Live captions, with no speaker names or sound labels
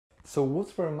So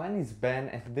what's for mine is Ben,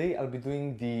 and today I'll be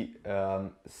doing the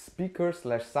speaker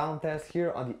slash sound test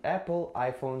here on the Apple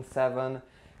iPhone 7,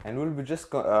 and we'll be just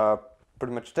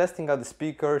pretty much testing out the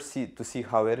speaker to see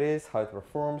how it is, how it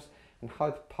performs, and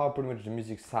how pretty much the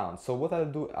music sounds. So what I'll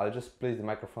do, I'll just place the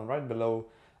microphone right below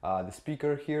the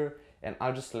speaker here, and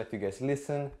I'll just let you guys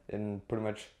listen and pretty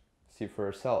much see for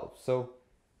yourself. So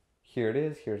here it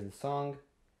is, here's the song,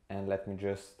 and let me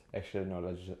just, actually no,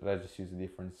 let's just use a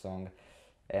different song.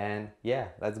 And yeah,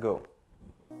 let's go.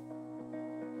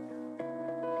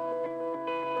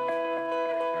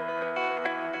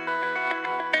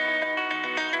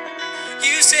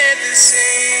 You said the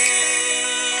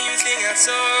same thing I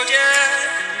told ya.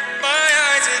 My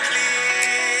eyes are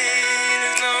clear,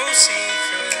 there's no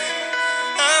secret.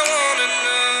 I wanna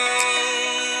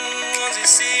know, was it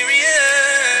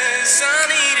serious? I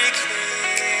need it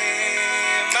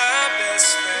clear, my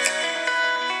best friend.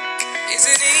 Is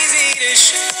it easy to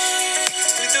show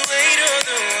with the weight of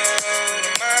the world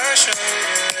on my shoulders?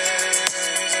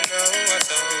 I know I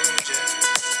told you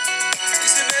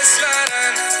it's the best light I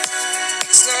know.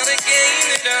 It's not a game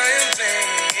that I am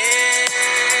playing.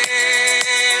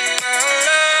 My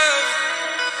love,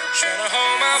 trying to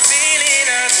hold my feeling,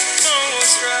 I know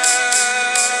what's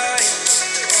right.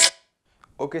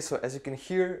 Okay, so as you can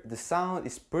hear, the sound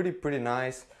is pretty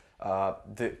nice.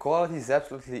 The quality is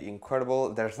absolutely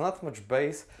incredible. There's not much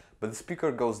bass, but the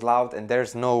speaker goes loud and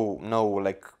there's no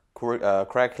like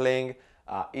crackling.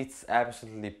 It's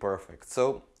absolutely perfect.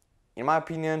 So in my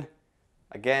opinion,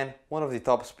 again, one of the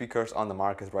top speakers on the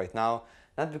market right now,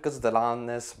 not because of the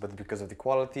loudness, but because of the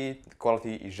quality. The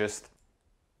quality is just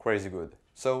crazy good.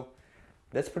 So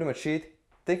that's pretty much it.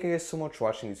 Thank you guys so much for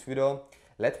watching this video.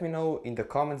 Let me know in the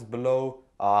comments below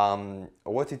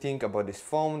what you think about this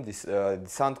phone, the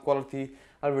sound quality.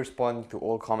 I'll be responding to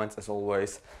all comments as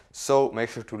always, so make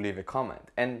sure to leave a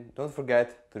comment. And don't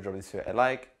forget to drop this video a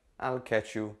like. I'll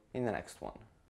catch you in the next one.